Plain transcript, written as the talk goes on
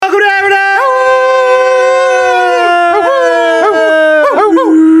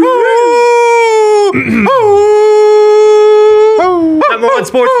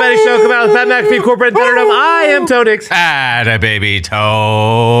sports betting show. Come out with Pat McAfee, Corporate Veteran. I am Tonix. Atta baby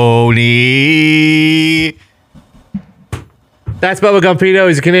Tony. That's Bubba Gumpino.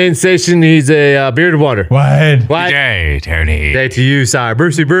 He's a Canadian station. He's a bearded wonder. What? Day, Tony. Day to you, sire.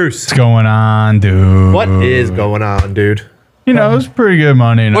 Brucey Bruce. What's going on, dude? What is going on, dude? You know, it was pretty good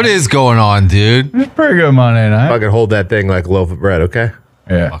Monday night. What is going on, dude? It was pretty good Monday night. Fucking hold that thing like a loaf of bread, okay?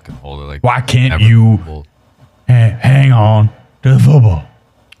 Yeah. Fucking hold it like. Why can't never you movable. hang on to the football?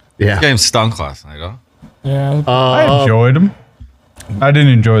 Yeah. Game stunk last night, huh? Yeah. I enjoyed them. I didn't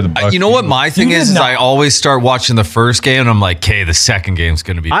enjoy the Bucks. You know what my thing is I always start watching the first game and I'm like, okay, the second game's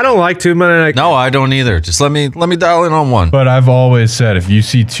gonna be. I don't like too many. No, I don't either. Just let me dial in on one. But I've always said if you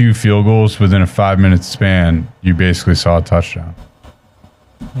see 2 field goals within a 5-minute span, you basically saw a touchdown.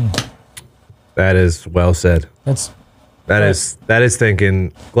 That is well said. That is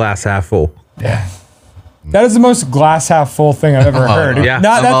thinking glass half full. Yeah. That is the most glass half full thing I've ever heard. Yeah.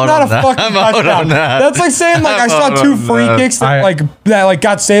 That's not a fucking I'm out on touchdown. that. That's like saying like I saw 2 free kicks that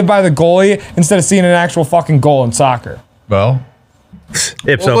got saved by the goalie instead of seeing an actual fucking goal in soccer. Well,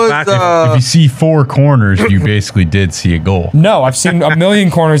 Ipso facto. if you see 4 corners, you basically did see a goal. No, I've seen a million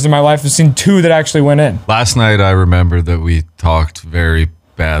corners in my life. I've seen 2 that actually went in. Last night I remember that we talked very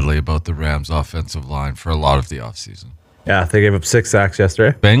badly about the Rams offensive line for a lot of the offseason. Yeah, they gave up 6 sacks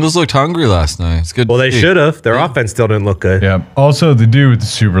yesterday. Bengals looked hungry last night. It's good. Well, to they see. should have. Their offense still didn't look good. Yeah. Also, the dude with the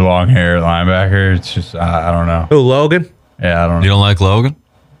super long hair linebacker, it's just, I don't know. Who, Logan? Yeah, I don't You know. don't like Logan?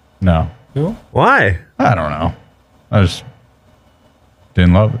 No. Why? I don't know. I just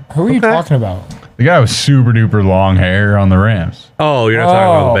didn't love it. Who are you talking about? The guy with super duper long hair on the Rams. Oh, you're not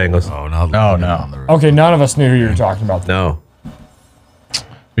talking about the Bengals. Oh, not No, Logan no. on the road. Okay, none of us knew who you were talking about. No.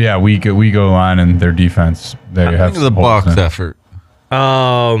 But yeah, we go line and their defense. They I have think the some holes Bucs in it. effort.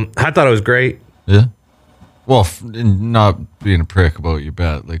 I thought it was great. Yeah. Well, not being a prick about your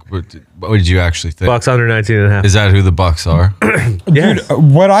bet. Like, what did you actually think? Bucks under 19.5. Is that who the Bucs are? Yes.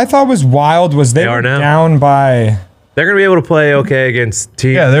 Dude, what I thought was wild was they They are were now. down by. They're going to be able to play okay against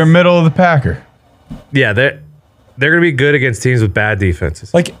teams. Yeah, they're middle of the Packer. Yeah, they're going to be good against teams with bad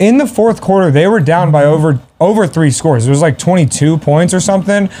defenses. Like in the 4th quarter, they were down by over 3 scores. It was like 22 points or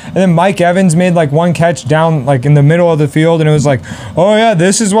something. And then Mike Evans made like 1 catch down like in the middle of the field. And it was like, oh yeah,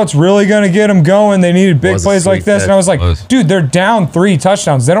 this is what's really going to get them going. They needed big Was a plays like sweet this. And I was like, Was. dude, they're down 3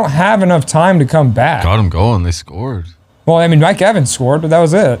 touchdowns. They don't have enough time to come back. Got them going. They scored. Well, I mean, Mike Evans scored, but that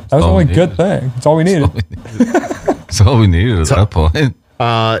was it. That was the all only we good needed. thing. That's all we needed. That's all we needed at that point.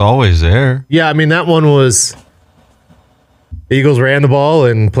 It's always there. Yeah, I mean, that one was Eagles ran the ball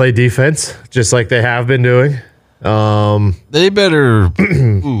and played defense, just like they have been doing. They better.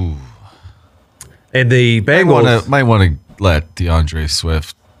 Ooh. And the Bengals. Might want to let DeAndre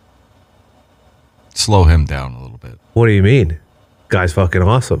Swift slow him down a little bit. What do you mean? Guy's fucking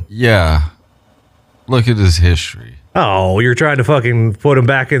awesome. Yeah. Look at his history. Oh, you're trying to fucking put him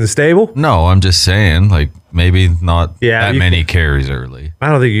back in the stable? No, I'm just saying, like, maybe not Yeah, that you many carries early. I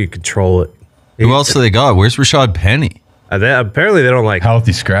don't think you control it. Who else do they got? Where's Rashad Penny? Apparently, they don't like.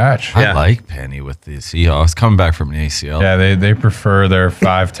 Healthy scratch. Yeah. I like Penny with the Seahawks coming back from an ACL. Yeah, they prefer their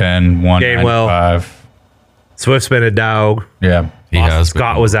 5'10", 195. Swift's been a dog. Yeah, He has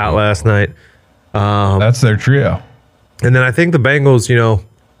Scott been- was out last night. that's their trio. And then I think the Bengals,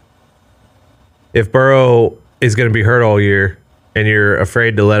 if Burrow is going to be hurt all year and you're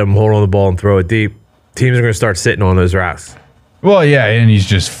afraid to let him hold on the ball and throw it deep, teams are going to start sitting on those routes. Well, yeah, and he's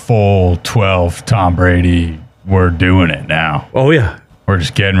just full 12 Tom Brady. We're doing it now. Oh, yeah. We're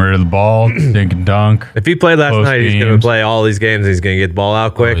just getting rid of the ball, dink and dunk. If he played last Close night, he's going to games. play all these games. He's going to get the ball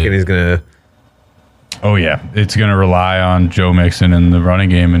out quick, yeah. and he's going to. Oh, yeah. It's going to rely on Joe Mixon in the running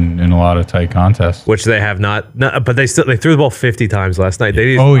game in a lot of tight contests. Which they have not, but they threw the ball 50 times last night. They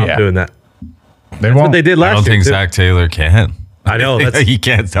need to stop doing that. They That's won't. what they did I last don't year. think too. Zach Taylor can. I know. He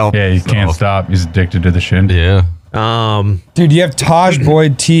can't help. Yeah, he can't stop. He's addicted to the shindig. Yeah. Dude, you have Taj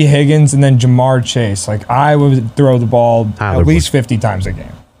Boyd, T. Higgins, and then Jamar Chase. Like, I would throw the ball Tyler at least 50 times a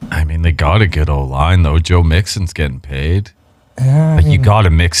game. I mean, they got a good O-line, though. Joe Mixon's getting paid. Like, you got to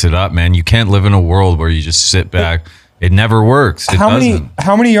mix it up, man. You can't live in a world where you just sit back. It never works. It doesn't.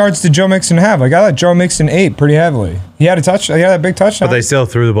 How many yards did Joe Mixon have? Like, I let Joe Mixon ate pretty heavily. He had a big touchdown. But they still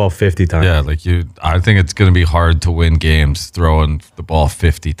threw the ball 50 times. Yeah, like I think it's going to be hard to win games throwing the ball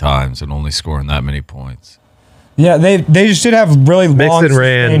 50 times and only scoring that many points. Yeah, they just did have really long Mixon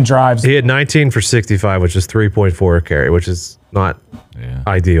ran sustained drives. He had 19 for 65, which is 3.4 a carry, which is not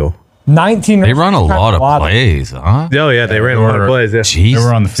ideal. 19. They run a lot of plays, huh? Oh, yeah, they ran a lot of plays. Yeah. They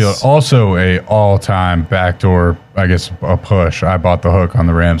were on the field. Also, a all-time backdoor, I guess, a push. I bought the hook on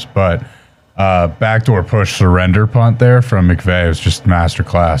the Rams, but Backdoor push surrender punt there from McVay was just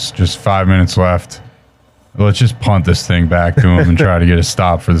masterclass. Just 5 minutes left. Let's just punt this thing back to him and try to get a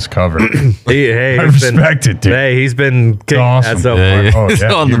stop for this cover. I respect it, dude. Hey, he's been kicking awesome. that so far. Oh,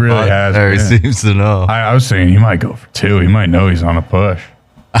 yeah, on he the really punt has. there. He Man. seems to know. I was saying he might go for 2. He might know he's on a push.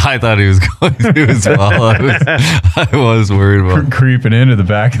 I thought he was going to as well. I was worried about Creeping into the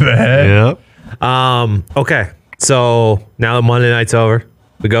back of the head. Yep. Okay, so now that Monday night's over,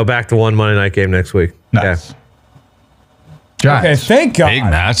 we go back to one Monday night game next week. Nice. Okay. Okay, Giants. thank God. Big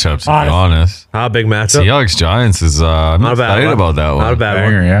matchup, to be Honest. honest. How big matchup? Seahawks Giants is I'm Not a bad excited one. about that one. Not a bad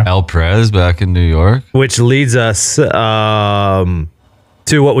Banger, one. yeah. El Prez back in New York. Which leads us to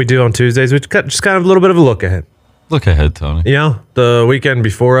what we do on Tuesdays, which just kind of a little bit of a look ahead. Look ahead, Tony. You know, the weekend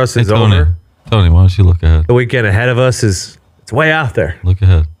before us Hey, is Tony. over. Tony, why don't you look ahead? The weekend ahead of us is it's way out there, Look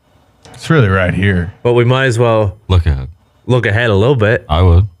ahead. It's really right here. but we might as well Look ahead. look ahead a little bit. I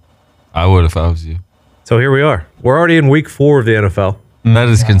would. I would if I was you. So here we are. We're already in week 4 of the NFL. That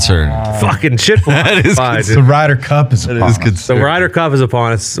is concerning. Fucking shit. That is The Ryder Cup is That upon is us. The concerning. Ryder Cup is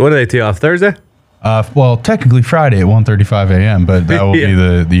upon us. When do they tee off? Thursday? Well, technically Friday at 1:35 a.m., but that will be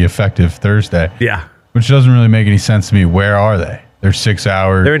the effective Thursday, Yeah. which doesn't really make any sense to me. Where are they? They're 6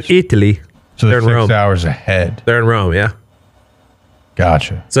 hours. They're in Italy. so they're they're in 6 Rome. hours ahead. They're in Rome, yeah.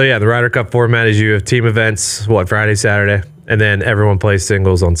 Gotcha. So yeah, the Ryder Cup format is you have team events, Friday, Saturday, and then everyone plays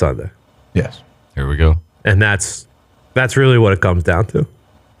singles on Sunday. Yes. Here we go. And that's really what it comes down to.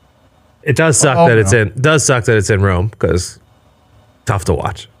 It does suck Oh, that it's no. in does suck that it's in Rome because tough to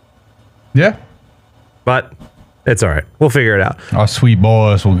watch. Yeah. But it's all right. We'll figure it out. Our sweet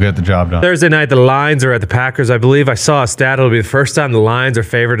boys will get the job done. Thursday night, the Lions are at the Packers. I believe I saw a stat. It'll be the first time the Lions are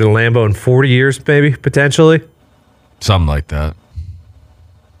favored in Lambeau in 40 years, maybe, potentially, Something like that.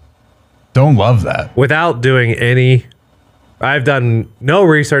 Don't love that. without doing any. I've done no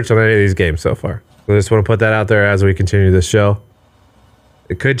research on any of these games so far. I just want to put that out there as we continue this show.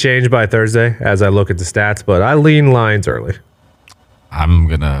 It could change by Thursday as I look at the stats, but I lean Lions early. I'll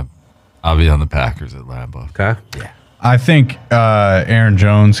be on the Packers at Lambeau. Okay. I think Aaron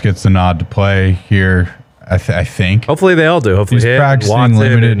Jones gets the nod to play here. I think. Hopefully they all do. Hopefully He's him, practicing Watson,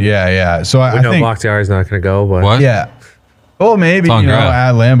 limited. and Yeah. So We I know think. Bakhtiari's not going to go, but What? Yeah. Oh, maybe, It's on grass.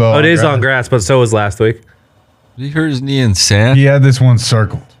 at Lambeau. Oh, it is on grass, but so was last week. Did he hurt his knee in sand? He had this one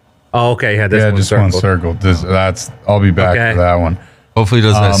circled. Oh, okay. Yeah, this Yeah, one just circled. one circled. I'll be back Okay. for that one. Hopefully he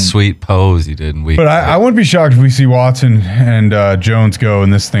does that sweet pose he did in week. But I wouldn't be shocked if we see Watson and Jones go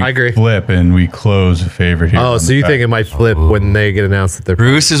and this thing I agree. flip and we close a favorite here. Oh, on so the you back. think it might flip when they get announced that they're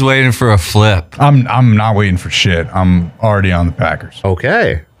Bruce is waiting for a flip. I'm not waiting for shit. I'm already on the Packers.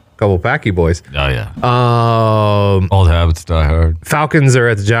 okay? Couple Packy boys. Oh, yeah. Um, Old habits die hard. Falcons are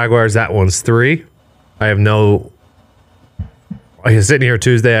at the Jaguars. That one's 3. I have no. I was sitting here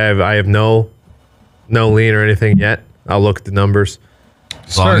Tuesday. I have no lean or anything yet. I'll look at the numbers.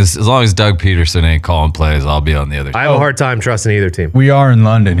 As long as Doug Peterson ain't calling plays, I'll be on the other I side. have a hard time trusting either team. We are in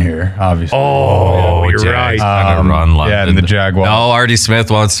London here, obviously. Oh, you're right. Gonna run London. yeah, and the Jaguars. No, Artie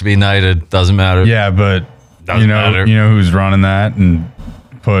Smith wants to be knighted. Doesn't matter. Yeah, but Doesn't matter. you know who's running that and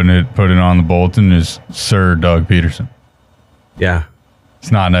putting it on the bulletin is Sir Doug Peterson. Yeah.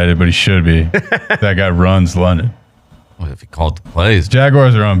 He's not knighted, but he should be. That guy runs London. What if he called the plays?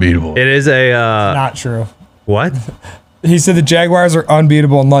 Jaguars are unbeatable. It is a Not true. what? He said the Jaguars are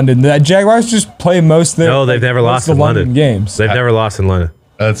unbeatable in London. The Jaguars just play most of their No, they've never most lost of in the London games. They've never lost in London.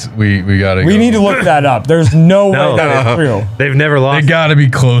 That's we gotta. We need to look that up. There's no No. way that's true. They've never They lost. gotta be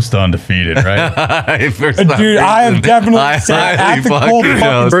close to undefeated, right? Dude, I have definitely sat at the cold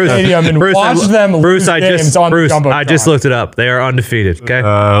fucking stadium and watched them lose games on the Jumbotron. I just looked it up. They are undefeated. Okay.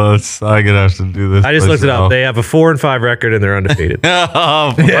 I'm gonna have to do this. I just looked it up. They have a 4-5 record and they're undefeated.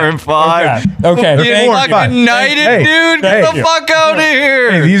 Oh, 4-5. Okay. You thank you. fucking knighted, Hey, dude. thank Get the you. fuck out of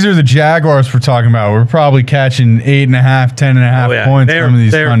here. Hey, these are the Jaguars we're talking about. We're probably catching 8.5, 10.5 Oh, yeah. points They're some of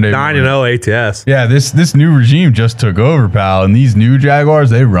these 9-0 Sunday mornings. ATS. Yeah, this new regime just took over, pal, and these new Jaguars,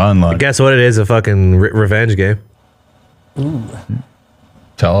 they run like. Guess what? It is a fucking revenge game.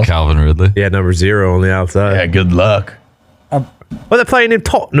 Tell us. Calvin Ridley. Yeah, number 0 on the outside. Yeah, good luck. Well, they're playing in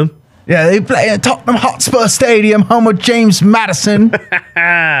Tottenham. Yeah, they play at Tottenham Hotspur Stadium, home of James Madison.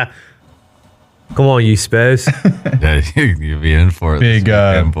 Come on, you Spurs. Yeah, you'll be in for it. Big,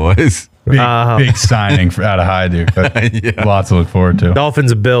 this weekend, boys. Big signing out of Hajduk. But lots to look forward to.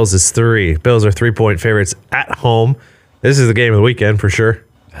 Dolphins and Bills is 3. Bills are 3-point favorites at home. This is the game of the weekend for sure.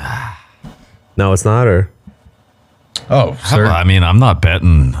 No, it's not, or Oh, sir. I mean, I'm not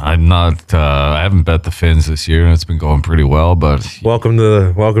betting. I'm not. I haven't bet the Finns this year, and it's been going pretty well. But welcome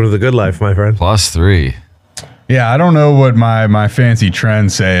to the good life, my friend. +3. Yeah, I don't know what my fancy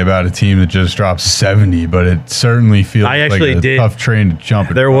trends say about a team that just dropped 70, but it certainly feels like a tough train to jump.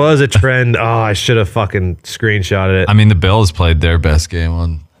 There was a trend. Oh, I should have fucking screenshotted it. I mean, the Bills played their best game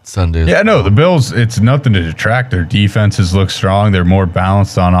on Sunday. Yeah, no, the Bills, it's nothing to detract. Their defenses look strong. They're more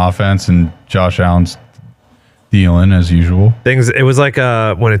balanced on offense, and Josh Allen's dealing as usual. It was like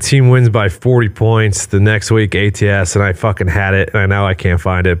when a team wins by 40 points the next week, ATS, and I fucking had it, and I know I can't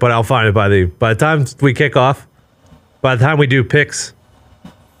find it, but I'll find it by the time we kick off. By the time we do picks,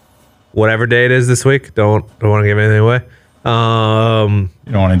 whatever day it is this week, don't want to give anything away. You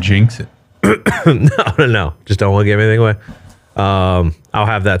don't want to jinx it. No. Just don't want to give anything away. I'll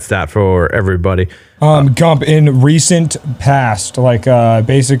have that stat for everybody. Gump, in recent past, like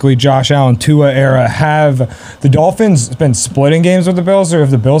basically Josh Allen, Tua era, have the Dolphins been splitting games with the Bills, or have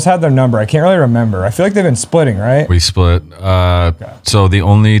the Bills had their number? I can't really remember. I feel like they've been splitting, right? We split. So the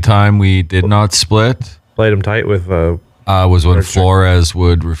only time we did not split played them tight with was when Flores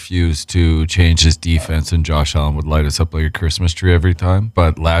would refuse to change his defense, and Josh Allen would light us up like a Christmas tree every time.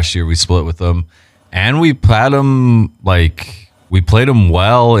 But last year we split with them, and we played them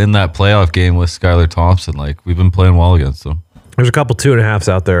well in that playoff game with Skylar Thompson. Like, we've been playing well against them. There's a couple 2.5s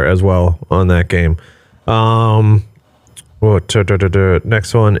out there as well on that game.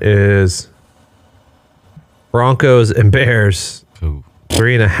 Next one is Broncos and Bears. Ooh.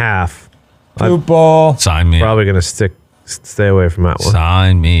 3.5. Football. Sign me. Probably gonna stay away from that one.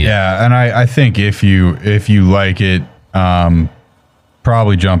 Sign me. Yeah, and I think if you like it,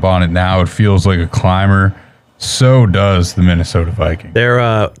 probably jump on it now. It feels like a climber. So does the Minnesota Vikings.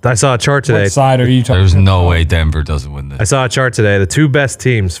 I saw a chart today. What side are you talking There's about? no way Denver doesn't win this. I saw a chart today. The two best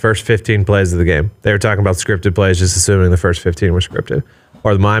teams, first 15 plays of the game. They were talking about scripted plays, just assuming the first 15 were scripted.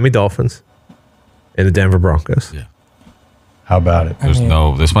 Or the Miami Dolphins and the Denver Broncos. Yeah. How about it?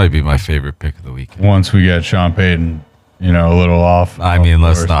 This might be my favorite pick of the weekend. Once we get Sean Payton, a little off. I mean,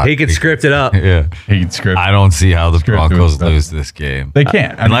 let's not. He can script it up. Yeah. He can script. I don't see how the Script Broncos stuff. lose this game. They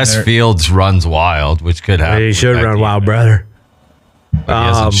can't. Unless Fields runs wild, which could happen. He should run wild, brother. But he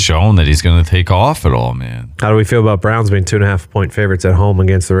hasn't shown that he's going to take off at all, man. How do we feel about Browns being 2.5-point favorites at home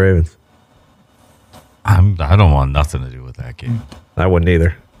against the Ravens? I don't want nothing to do with that game. I wouldn't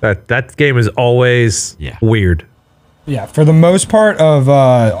either. That game is always weird. Yeah, for the most part of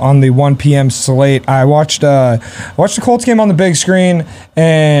on the 1 p.m. slate, I watched the Colts game on the big screen,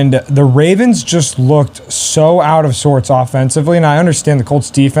 and the Ravens just looked so out of sorts offensively. And I understand the Colts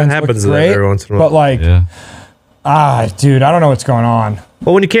defense happens looked great, every once in a while. but dude, I don't know what's going on.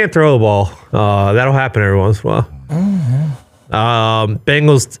 Well, when you can't throw the ball, that'll happen every once in a while.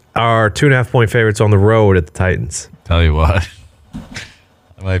 Bengals are 2.5-point favorites on the road at the Titans. Tell you what,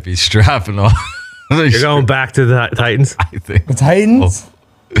 I might be strapping on. You're going back to the Titans? I think. The Titans?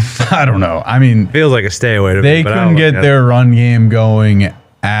 I don't know. I mean, Feels like a stay away to they me. But couldn't get their run game going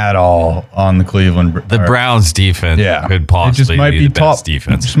at all on the Cleveland. The Browns defense could possibly be the best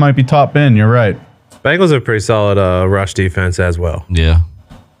defense. It just might be top end. You're right. Bengals are pretty solid rush defense as well. Yeah.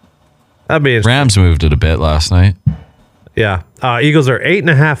 That'd be interesting. Rams moved it a bit last night. Yeah. Eagles are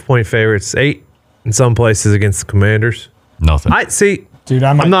 8.5-point favorites. 8 in some places against the Commanders. Nothing. Dude,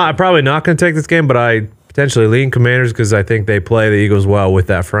 I'm probably not going to take this game, but I potentially lean Commanders because I think they play the Eagles well with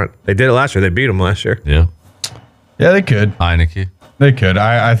that front. They did it last year. They beat them last year. Yeah. Yeah, they could. Heineke. They could.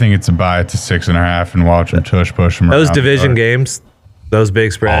 I think it's a buy to 6.5 and watch them push them. Those division games, those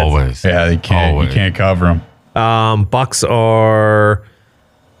big spreads. Always. Yeah, they can't. Always. You can't cover them. Bucks are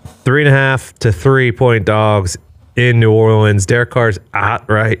 3.5 to 3-point dogs in New Orleans. Derek Carr's out,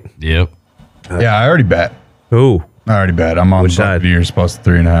 right? Yep. Yeah, I already bet. Ooh. I already bet. I'm on Which side? Buccaneers plus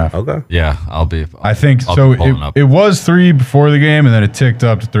 3.5. Okay. Yeah, I'll be. I think I'll so. be pulling up. It was 3 before the game, and then it ticked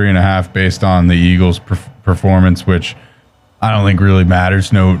up to 3.5 based on the Eagles' performance, which I don't think really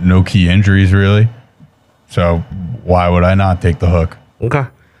matters. No key injuries really. So why would I not take the hook? Okay.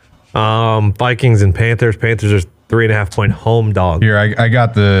 Vikings and Panthers. Panthers are 3.5-point home dog. Here, I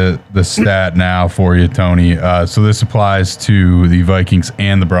got the stat now for you, Tony. So this applies to the Vikings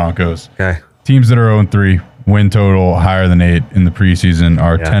and the Broncos. Okay. Teams that are 0-3, win total higher than 8 in the preseason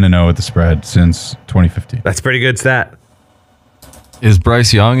are 10-0 at the spread since 2015. That's a pretty good stat. Is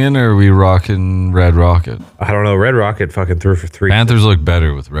Bryce Young in, or are we rocking Red Rocket? I don't know. Red Rocket fucking threw for 3. Panthers look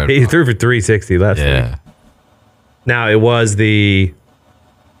better with Red He Rocket. threw for 360 last week. Now, it was the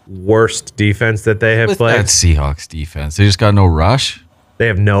worst defense that they have With played. that Seahawks defense, they just got no rush. They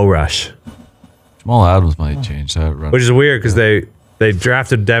have no rush, Jamal Adams might change that run. which is weird because they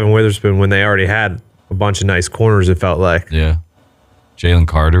drafted Devin Witherspoon when they already had a bunch of nice corners, it felt like. Yeah. Jalen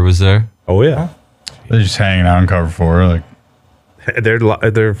Carter was there. Oh, yeah. They're just hanging out in cover 4, like They're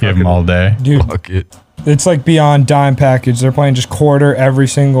give fucking, them all day. Dude, Fuck it. It's like beyond dime package. They're playing just quarter every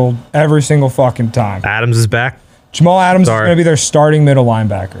single fucking time. Adams is back. Jamal Adams is going to be their starting middle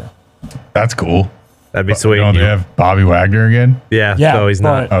linebacker. That's cool. That'd be sweet. Don't they have Bobby Wagner again? Yeah, so he's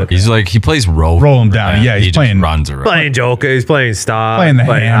not. Okay. He's like, he plays roll him down. Yeah, he's playing. Just runs around. Playing Joker. He's playing stop. Playing the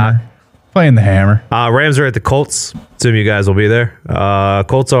hammer. Playing the hammer. Rams are at the Colts. Assume you guys will be there.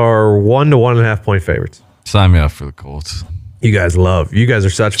 Colts are 1 to 1.5 point favorites. Sign me up for the Colts. You guys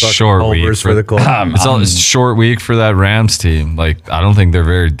are such fucking Short week homers for the Colts. It's a short week for that Rams team. Like, I don't think they're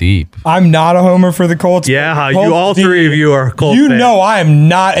very deep. I'm not a homer for the Colts. Yeah, Colts all three of you are Colts. You know I am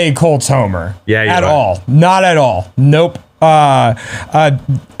not a Colts homer. Yeah, you at are. all. Not at all. Nope.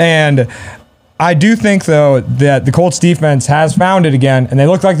 And I do think, though, that the Colts defense has found it again, and they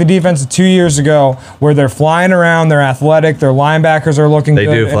look like the defense of 2 years ago, where they're flying around, they're athletic, their linebackers are looking good.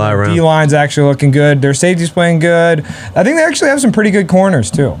 They do fly around. D-line's actually looking good. Their safety's playing good. I think they actually have some pretty good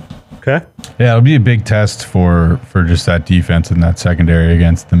corners, too. Okay. Yeah, it'll be a big test for just that defense and that secondary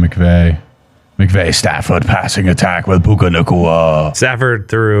against the McVay Stafford passing attack with Puka Nacua. Stafford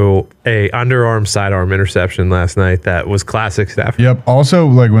threw a underarm, sidearm interception last night. That was classic Stafford. Yep. Also,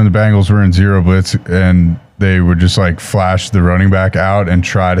 like when the Bengals were in zero blitz and they would just like flash the running back out and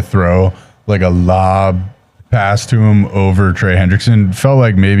try to throw like a lob pass to him over Trey Hendrickson, felt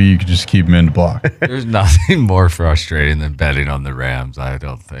like maybe you could just keep him in the block. There's nothing more frustrating than betting on the Rams, I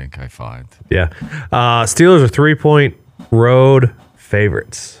find. Yeah. Steelers are 3-point road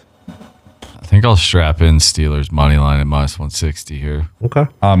favorites. I think I'll strap in Steelers money line at -160 here. Okay.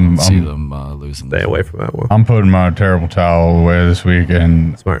 See them losing. Stay away from that one. I'm putting my terrible towel away this week,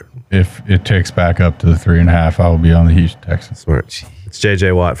 and Smart. if it ticks back up to the 3.5, I will be on the Houston Texans. Smart. It's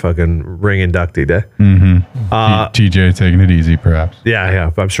JJ Watt fucking ring inductee day. TJ taking it easy, perhaps. Yeah.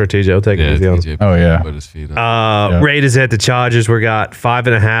 I'm sure TJ will take it easy on him. TJ Oh, yeah. put his feet up. Raiders at the Chargers. We got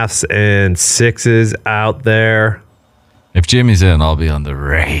 5.5s and 6s out there. If Jimmy's in, I'll be on the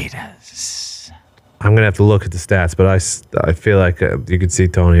Raiders. I'm gonna have to look at the stats, but I feel like you could see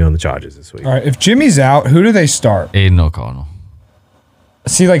Tony on the Chargers this week. All right, if Jimmy's out, who do they start? Aiden O'Connell.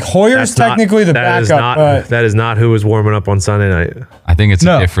 See, like Hoyer's technically the backup. That is not who was warming up on Sunday night. I think it's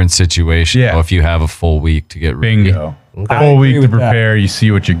a different situation. Yeah. If you have a full week to get ready. Bingo. Okay. Full week to with that. prepare. You see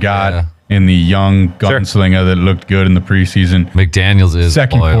what you got Yeah. in the young gunslinger that looked good in the preseason. McDaniels is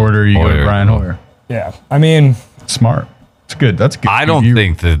Second Hoyer. quarter, you go to Brian Hoyer. Yeah, I mean, Smart. It's good. That's good. I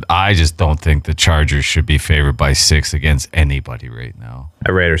just don't think the Chargers should be favored by 6 against anybody right now.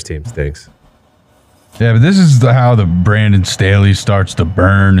 That Raiders team stinks. Yeah, but this is how the Brandon Staley starts to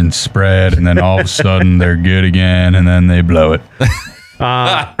burn and spread, and then all of a sudden they're good again, and then they blow it.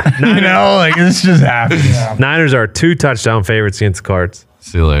 You know, like this just happens. Niners are 2 touchdown favorites against the Cards.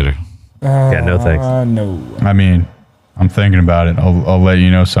 See you later. Yeah, no thanks. no. I mean, I'm thinking about it. I'll let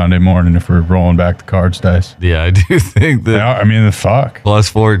you know Sunday morning if we're rolling back the Cards dice. Yeah, I do think that I mean, the fuck.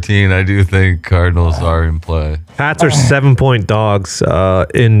 +14, I do think Cardinals are in play. Pats are 7-point dogs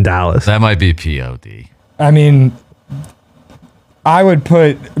in Dallas. That might be POD. I mean, I would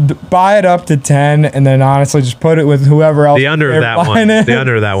buy it up to 10, and then honestly just put it with whoever else. The under of that one. The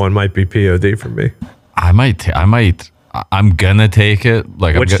under of that one might be POD for me. I'm gonna take it.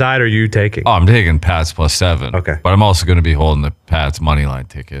 Like, Which side are you taking? I'm taking Pats +7. Okay. But I'm also gonna be holding the Pats money line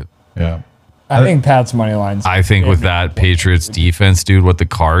ticket. Yeah. I think Pat's money line's. I think with that Patriots defense, dude, what the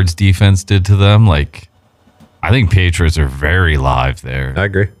Cards defense did to them, like, I think Patriots are very live there. I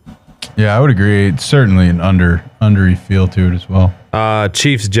agree. Yeah, I would agree. It's certainly an undery feel to it as well.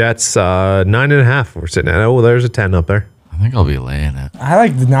 Chiefs, Jets, 9.5. We're sitting at. Oh, there's a 10 up there. I think I'll be laying it. I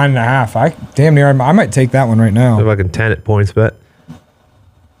like the 9.5. I might take that one right now. They're fucking 10 at points bet.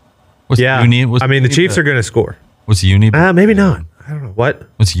 Yeah. The Chiefs are going to score. What's Unibet? Maybe not. I don't know. What?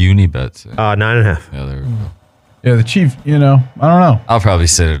 What's Unibet say? 9.5. Yeah, there we go. Yeah, the Chiefs, I don't know. I'll probably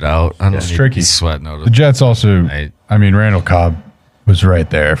sit it out. I don't It's need tricky. to be sweating out of The Jets also, Right. Randall Cobb was right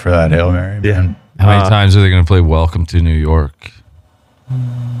there for that Hail Mary. Yeah. Man. How many times are they going to play Welcome to New York?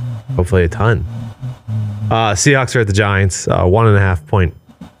 Hopefully a ton. Seahawks are at the Giants. 1.5 point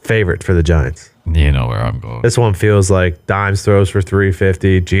favorite for the Giants. You know where I'm going. This one feels like Dimes throws for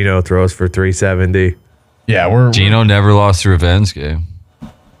 350. Geno throws for 370. Yeah, Geno never lost a revenge game.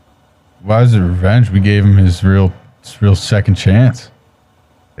 Why is it revenge? We gave him his real second chance.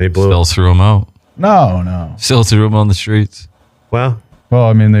 And he blew Still it. threw him out. No. Still threw him on the streets. Well,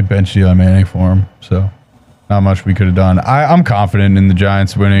 They benched Eli Manning for him, so not much we could have done. I'm confident in the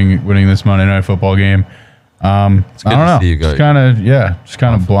Giants winning this Monday Night Football game. I don't know. see you guys. Just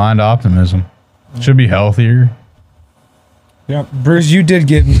kind of blind optimism. Should be healthier. Yeah, Bruce, you did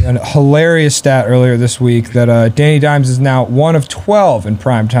give me a hilarious stat earlier this week that Danny Dimes is now 1 of 12 in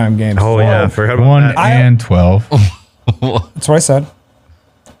primetime games. Oh, yeah. Forgot about 1 that. and 12. That's what I said.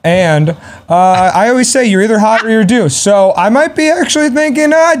 And I always say you're either hot or you're due. So I might be actually thinking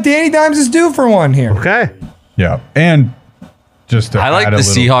Danny Dimes is due for one here. Okay. Yeah. And just to I like add the a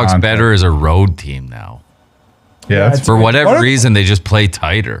little Seahawks context. better as a road team now. Yeah. That's For whatever What if- reason, they just play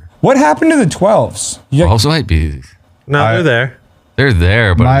tighter. What happened to the 12s? Also might be No, they're there. they're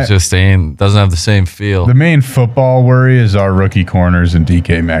there, but it's just doesn't have the same feel. the main football worry is our rookie corners and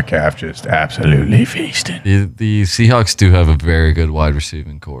DK Metcalf just absolutely feasting. The Seahawks do have a very good wide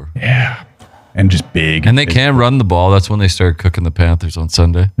receiving core. Yeah. And just big. And they can run the ball. That's when they start cooking the Panthers on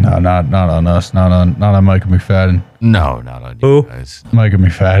Sunday. No, not on us. Not on Micah McFadden. No, not on you Who? guys. Micah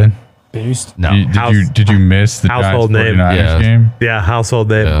McFadden. Beast. No. Did you miss the Household Giants name. 49ers Yeah. game? Yeah, household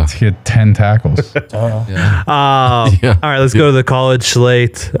name. Yeah. He had 10 tackles. All Yeah. right, let's go to the college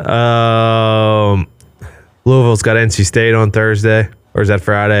slate. Louisville's got NC State on Thursday, or is that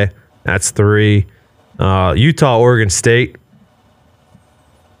Friday? That's 3. Utah, Oregon State.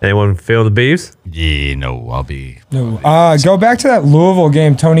 Anyone feeling the Beavs? Yeah, no, I'll be. No. Go back to that Louisville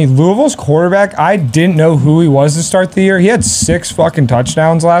game, Tony. Louisville's quarterback, I didn't know who he was to start the year. He had 6 fucking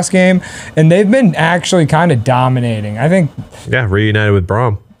touchdowns last game, and they've been actually kind of dominating. I think, Yeah, reunited with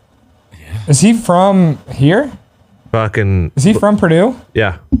Brom. is he from here? Fucking, Is he from Purdue?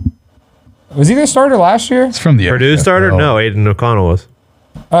 yeah. Was he the starter last year? It's from the Purdue XFL. starter? No, Aiden O'Connell was.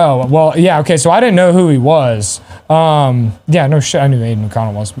 Oh, well, yeah, okay, so I didn't know who he was. Yeah, no shit, I knew Aiden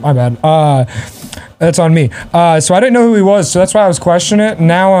O'Connell was. My bad. That's on me. So I didn't know who he was, so that's why I was questioning it.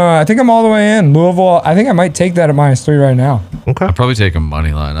 Now, I think I'm all the way in. Louisville, I think I might take that at -3 right now. Okay. I'll probably take a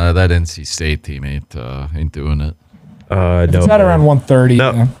money line. That NC State team ain't doing it. No. It's at around 130.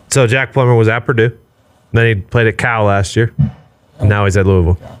 No. Yeah. So Jack Plummer was at Purdue. Then he played at Cal last year. And now he's at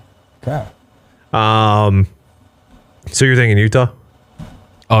Louisville. Okay. So you're thinking Utah?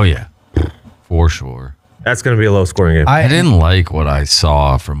 Oh yeah, for sure. That's going to be a low scoring game. I didn't like what I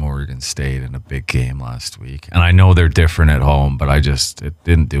saw from Oregon State in a big game last week, and I know they're different at home, but it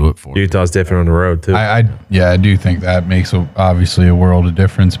didn't do it for me. Utah's different on the road too. I do think that makes obviously a world of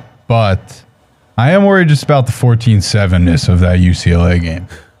difference, but I am worried just about the 14-7-ness of that UCLA game.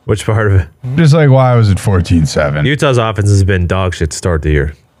 Which part of it? Just like why was it 14-7? Utah's offense has been dog shit to start the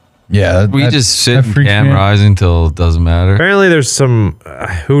year. Yeah, We just sit and freaks me Cam out. Rising till it doesn't matter. Apparently, there's some.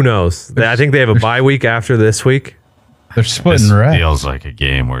 Who knows? I think they have a bye week after this week. They're splitting This reps. feels like a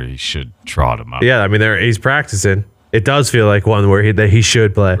game where he should trot him out, Yeah, I mean, he's practicing. It does feel like one where that he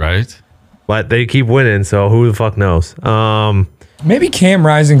should play, right? but they keep winning. So who the fuck knows? Maybe Cam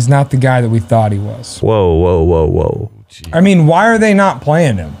Rising's not the guy that we thought he was. Whoa. I mean, why are they not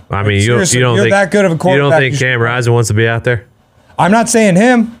playing him? I mean, you Seriously, don't you're think that good of a You quarterback. don't think should- Cam Rising wants to be out there? I'm not saying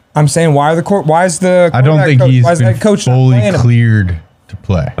him. I'm saying why is the I don't think coach, he's why is been that coach not fully playing him? cleared to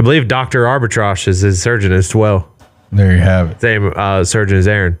play. I believe Dr. Arbitrage is his surgeon as well. There you have it. Same surgeon as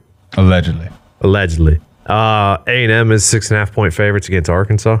Aaron, Allegedly. allegedly. A&M is 6.5-point favorites against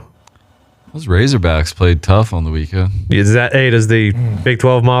Arkansas. Those Razorbacks played tough on the weekend. Does the Big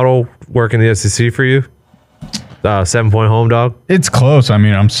 12 model work in the SEC for you? 7-point home dog. It's close. I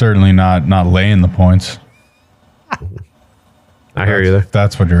mean, I'm certainly not laying the points. I hear you there.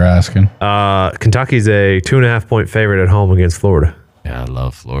 That's what you're asking. Kentucky's a 2.5-point favorite at home against Florida. Yeah, I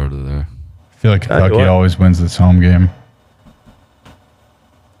love Florida there. I feel like Tell you Kentucky what. always wins this home game.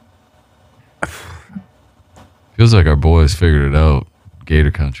 Feels like our boys figured it out.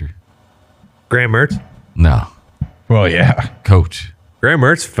 Gator country. Graham Mertz. No, Well, yeah. coach. Graham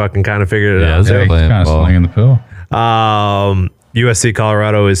Mertz fucking kind of figured it Yeah, out. They're He's playing kind of ball. slinging the pill. USC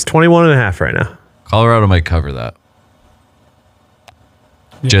Colorado is 21.5 right now. Colorado might cover that.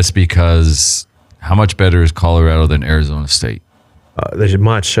 Just because how much better is Colorado than Arizona State, There's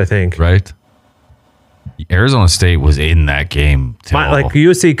much, I think. right? Arizona State was in that game. Like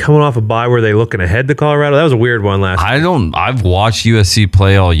USC coming off a bye where they looking ahead to Colorado. That was a weird one last. I've watched USC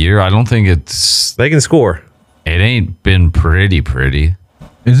play all year. I don't think They can score. it ain't been pretty.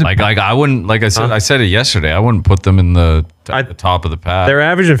 Is it Like I wouldn't, like I said, I said it yesterday. I wouldn't put them in the at the top of the pack. They're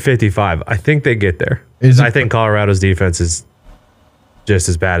averaging 55. I think they get there. I think Colorado's defense is just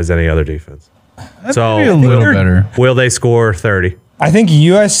as bad as any other defense. So maybe a little better? will they score 30? I think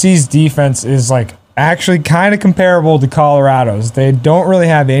USC's defense is like actually kind of comparable to Colorado's. They don't really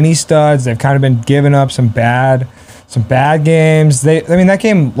have any studs. They've kind of been giving up some bad games. That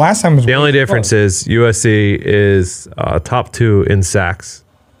game last time was The only difference is USC is top 2 in sacks.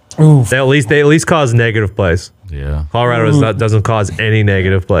 Oof. They at least cause negative plays. Yeah. Colorado doesn't cause any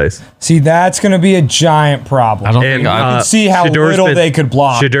negative plays. See, that's going to be a giant problem. I don't think you can see how little they could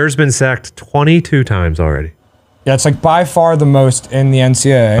block. Shadur's been sacked 22 times already. Yeah, it's like by far the most in the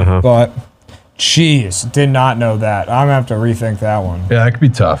NCAA, but jeez, did not know that. I'm going to have to rethink that one. Yeah, that could be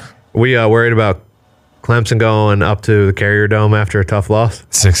tough. We worried about Clemson going up to the Carrier Dome after a tough loss.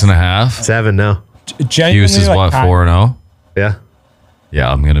 6.5. 7 now. Hughes is what, 4-0? Yeah.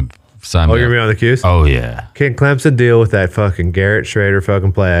 Yeah, I'm going to sign you're going to be on the Q's? Oh, yeah. Can Clemson deal with that fucking Garrett Schrader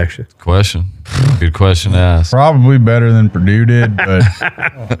fucking play action? Good question to ask. Probably better than Purdue did, but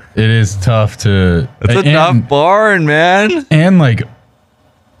it is tough to. It's a tough barn, man. And like,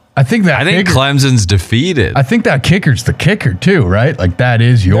 I think Clemson's defeated. I think that kicker's the kicker too, right? Like that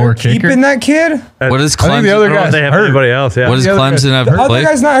is your kicker. Keeping that kid? What does Clemson? I think the other guy's they have hurt. anybody else? Yeah. What does Clemson have to The play? other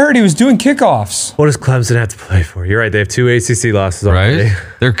guy's not hurt. He was doing kickoffs. What does Clemson have to play for? You're right. They have 2 ACC losses already. Right?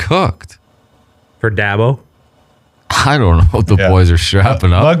 They're cooked. For Dabo. I don't know what the boys are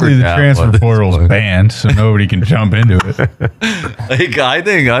strapping up. Luckily, the transfer portal's banned, so nobody can jump into it. I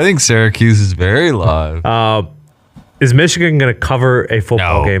think Syracuse is very live. Is Michigan going to cover a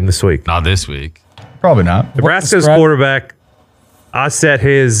football game this week? Not this week. Probably not. Nebraska's quarterback, I set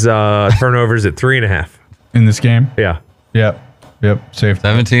his turnovers at 3.5 in this game. Yeah. Yep. Safe.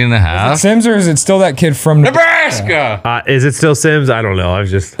 17.5. Sims, or is it still that kid from Nebraska? Is it still Sims? I don't know.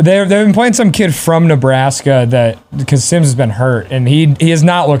 They've been playing some kid from Nebraska because Sims has been hurt and he has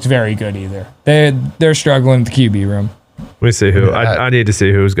not looked very good either. They're struggling with the QB room. Let me see who. I need to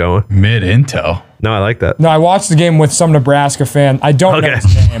see who's going. Mid intel. No, I like that. No, I watched the game with some Nebraska fan. I don't know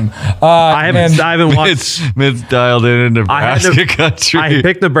his name. I haven't watched. Mid's dialed in Nebraska country. I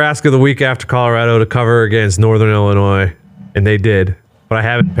picked Nebraska the week after Colorado to cover against Northern Illinois, and they did. But I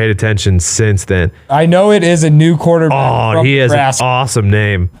haven't paid attention since then. I know it is a new quarterback. Oh, he has Nebraska. an awesome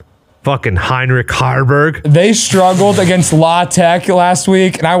name. Fucking Heinrich Harburg. They struggled against La Tech last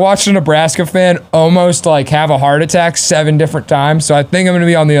week, and I watched a Nebraska fan almost like have a heart attack 7 different times. So I think I'm going to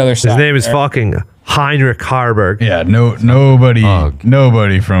be on the other side. His name is fucking Heinrich Harburg. Yeah, nobody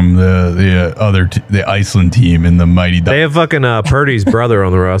from the Iceland team in the Mighty Ducks. They have fucking Purdy's brother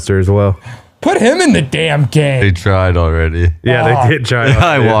on the roster as well. Put him in the damn game. They tried already. Yeah, they did try.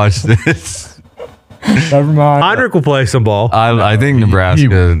 I watched this. Never mind. Heinrich will play some ball. I think Nebraska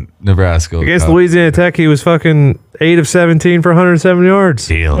against Louisiana Tech, he was fucking 8 of 17 for 107 yards.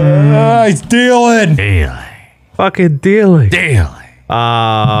 He's dealing. Fucking dealing.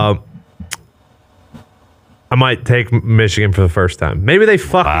 I might take Michigan for the first time. Maybe they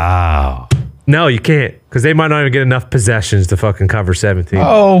fucking. Wow. No, you can't, because they might not even get enough possessions to fucking cover 17.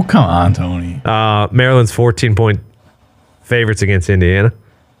 Oh, come on, Tony. Maryland's 14-point favorites against Indiana.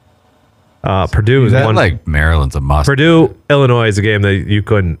 Purdue is one. Like Maryland's a must. Purdue, Illinois is a game that you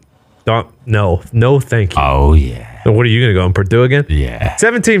couldn't. No, thank you. Oh yeah. So what are you gonna go on Purdue again? Yeah.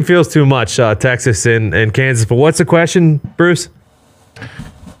 17 feels too much. Texas and Kansas. But what's the question, Bruce?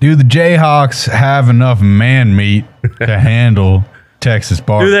 Do the Jayhawks have enough man meat to handle Texas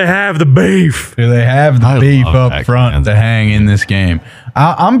Bar? Do they have the beef? Do they have the beef up front to hang in this game?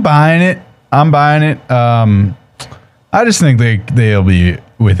 I'm buying it. I just think they'll be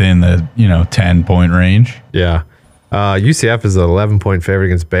within the 10-point range. Yeah. UCF is an 11-point favorite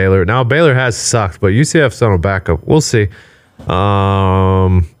against Baylor. Now Baylor has sucked, but UCF's on a backup. We'll see.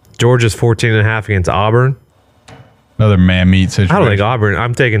 Georgia's 14.5 against Auburn. Another man meat situation. I don't think Auburn. I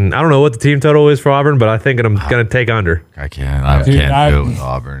don't know what the team total is for Auburn, but I think I'm gonna take under. I can't do it with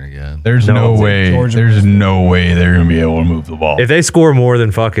Auburn again. There's no way. There's no way they're gonna be able to move the ball. If they score more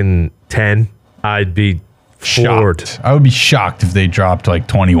than fucking 10, I'd be floored. Shocked. I would be shocked if they dropped like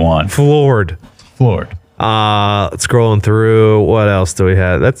 21. Floored. Scrolling through, what else do we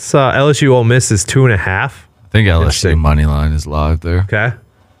have? That's LSU Ole Miss is 2.5. I think LSU money line is live there. Okay.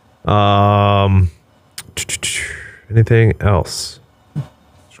 Anything else?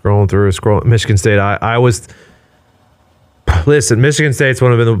 Scrolling through. Michigan State. Listen. Michigan State's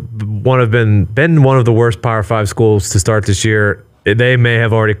been one of the worst Power 5 schools to start this year. They may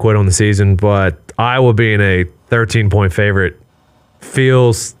have already quit on the season, but Iowa being a 13-point favorite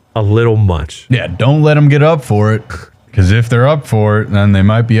feels a little much. Yeah, don't let them get up for it, because if they're up for it, then they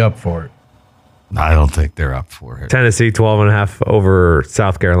might be up for it. I don't think they're up for it. Tennessee 12.5 over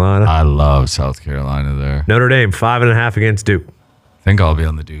South Carolina. I love South Carolina there. Notre Dame 5.5 against Duke. I think I'll be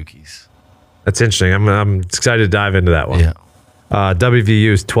on the Dukies. That's interesting. I'm excited to dive into that one. Yeah.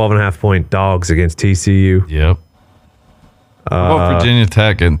 WVU's 12.5-point dogs against TCU. Yep. How about Virginia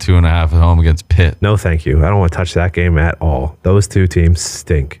Tech getting 2.5 at home against Pitt? No, thank you. I don't want to touch that game at all. Those two teams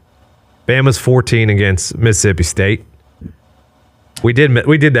stink. Bama's 14 against Mississippi State. We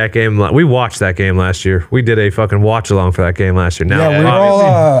did that game. We watched that game last year. We did a fucking watch along for that game last year. Now, yeah, we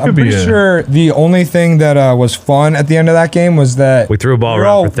all. I'm pretty sure the only thing that was fun at the end of that game was that we threw a ball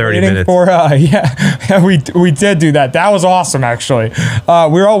around for 30 minutes. We did do that. That was awesome, actually.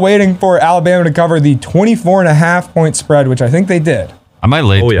 We were all waiting for Alabama to cover the 24.5-point spread, which I think they did. I might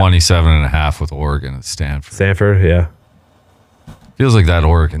lay 27.5 with Oregon at Stanford. Stanford, yeah. Feels like that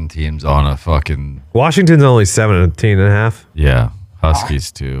Oregon team's on a fucking. Washington's only 17.5. Yeah.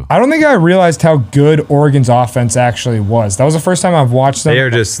 Huskies too. I don't think I realized how good Oregon's offense actually was. That was the first time I've watched them.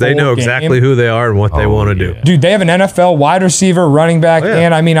 They know exactly who they are and what they want to do. Dude, they have an NFL wide receiver, running back,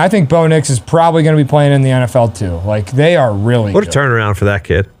 and I mean, I think Bo Nix is probably going to be playing in the NFL too. Like, they are really What a turnaround for that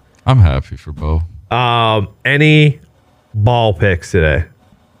kid. I'm happy for Bo. Any ball picks today?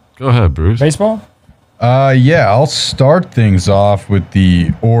 Go ahead, Bruce. Baseball? Yeah, I'll start things off with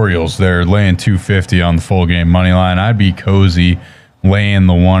the Orioles. They're laying 250 on the full game money line. I'd be cozy laying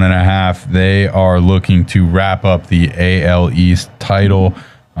the 1.5. They are looking to wrap up the AL East title,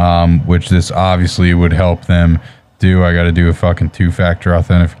 which this obviously would help them do. I got to do a fucking 2-factor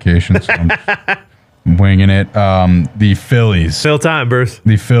authentication, so I'm winging it. The Phillies. Still time, Bruce.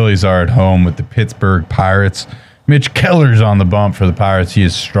 The Phillies are at home with the Pittsburgh Pirates. Mitch Keller's on the bump for the Pirates. He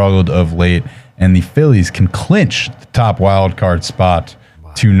has struggled of late, and the Phillies can clinch the top wild card spot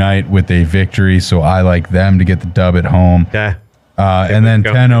tonight with a victory. So I like them to get the dub at home. Okay. And then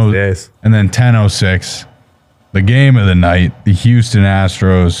 10:06, the game of the night. The Houston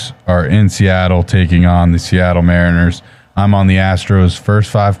Astros are in Seattle taking on the Seattle Mariners. I'm on the Astros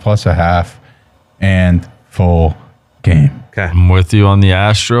first 5+0.5 and full game. Okay. I'm with you on the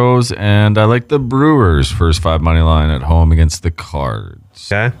Astros, and I like the Brewers first 5 money line at home against the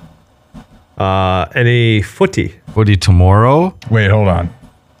Cards. Okay. Any footy tomorrow? Wait, hold on.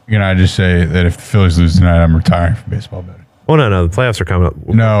 Can I just say that if the Phillies lose tonight, I'm retiring from baseball betting? Oh, no. The playoffs are coming up.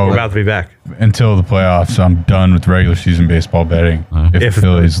 No. We're about to be back. Until the playoffs, I'm done with regular season baseball betting if the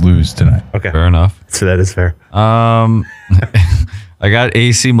Phillies lose tonight. Okay. Fair enough. So that is fair. I got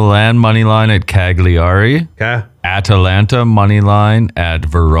AC Milan money line at Cagliari. Okay. Atalanta money line at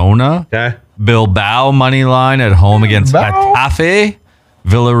Verona. Okay. Bilbao money line at home against Getafe.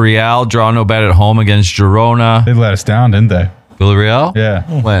 Villarreal draw no bet at home against Girona. They let us down, didn't they? Villarreal? Yeah.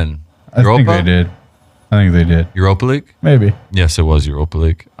 When? I think they did. Europa League? Maybe. Yes, it was Europa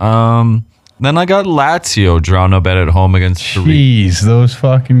League. Then I got Lazio draw no bet at home against Jeez, those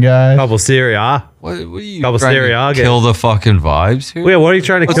fucking guys. Couple Serie A. What are you Couple trying Serie A to kill the fucking vibes here? Wait, what are you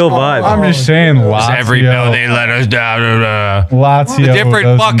trying to kill vibes? I'm just saying Lazio. They let us down. Lazio. It's a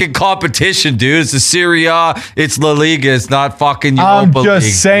different fucking competition, dude. It's the Serie A. It's La Liga. It's not fucking Europa I'm just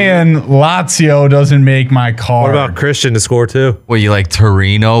League, saying Lazio doesn't make my card. What about Christian to score too? What, you like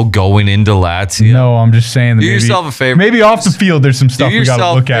Torino going into Lazio? No, I'm just saying that Do yourself a favor. Maybe off the field there's some stuff we got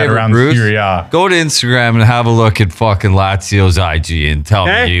to look at around Bruce. the Serie A. Go to Instagram and have a look at fucking Lazio's IG and tell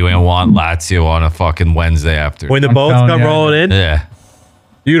me you ain't want Lazio on a fucking Wednesday after. When the boats come rolling in? Yeah.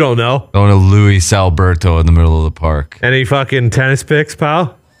 You don't know. Going to Luis Alberto in the middle of the park. Any fucking tennis picks,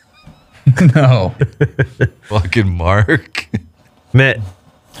 pal? No. Fucking Mark. Mitt.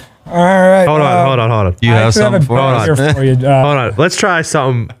 All right. Hold on. You have something for us? for you. Hold on. Let's try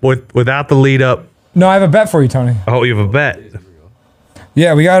something without the lead up. No, I have a bet for you, Tony. Oh, you have a bet.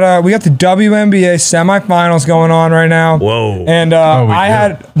 Yeah, we got the WNBA semifinals going on right now. Whoa. And I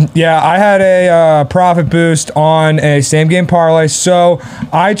had a profit boost on a same game parlay. So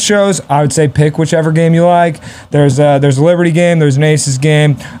I would say pick whichever game you like. There's a Liberty game, there's an Aces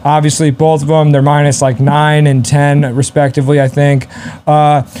game. Obviously both of them, they're minus like 9 and 10 respectively, I think.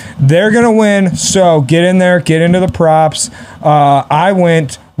 They're gonna win. So get in there, get into the props. I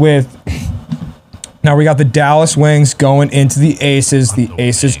went with Now we got the Dallas Wings going into the Aces. The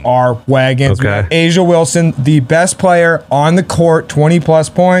Aces are wagons. Okay. We got Asia Wilson, the best player on the court, 20-plus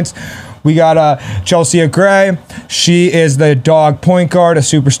points. We got Chelsea Gray. She is the dog point guard, a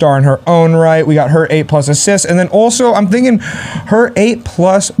superstar in her own right. We got her 8+ assists. And then also, I'm thinking her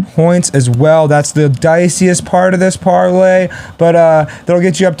 8+ points as well. That's the diciest part of this parlay. But that'll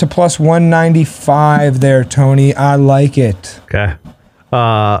get you up to plus 195 there, Tony. I like it. Okay.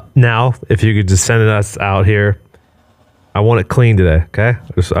 Now, if you could just send us out here, I want it clean today, okay?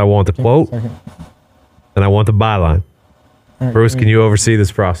 I want the quote, and I want the byline. Right, Bruce, can you oversee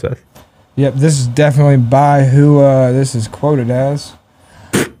this process? Yep, this is definitely by who this is quoted as.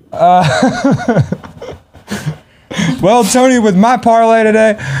 Well, Tony, with my parlay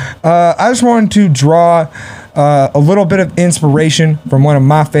today, I just wanted to draw a little bit of inspiration from one of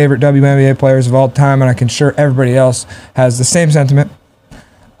my favorite WNBA players of all time, and I can sure everybody else has the same sentiment.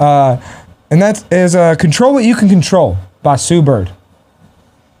 And that is Control What You Can Control by Sue Bird.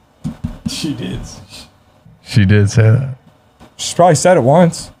 She did. She did say that. She's probably said it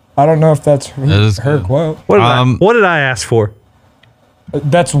once. I don't know if that's her quote. What did I ask for?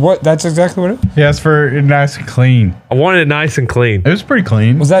 That's exactly what it is. He asked for it nice and clean. I wanted it nice and clean. It was pretty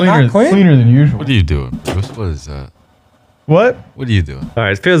clean. Was that not clean? Cleaner than usual. What are you doing, Bruce? What is that? What? What are you doing? All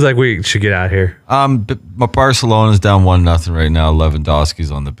right, it feels like we should get out here. My Barcelona's down 1-0 right now.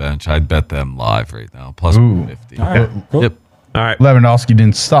 Lewandowski's on the bench. I'd bet them live right now. Plus 150. All right, cool. Yep. All right. Lewandowski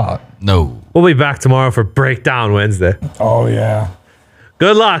didn't stop. No. We'll be back tomorrow for Breakdown Wednesday. Oh, yeah.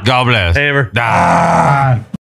 Good luck. God bless. Hammer. Ah.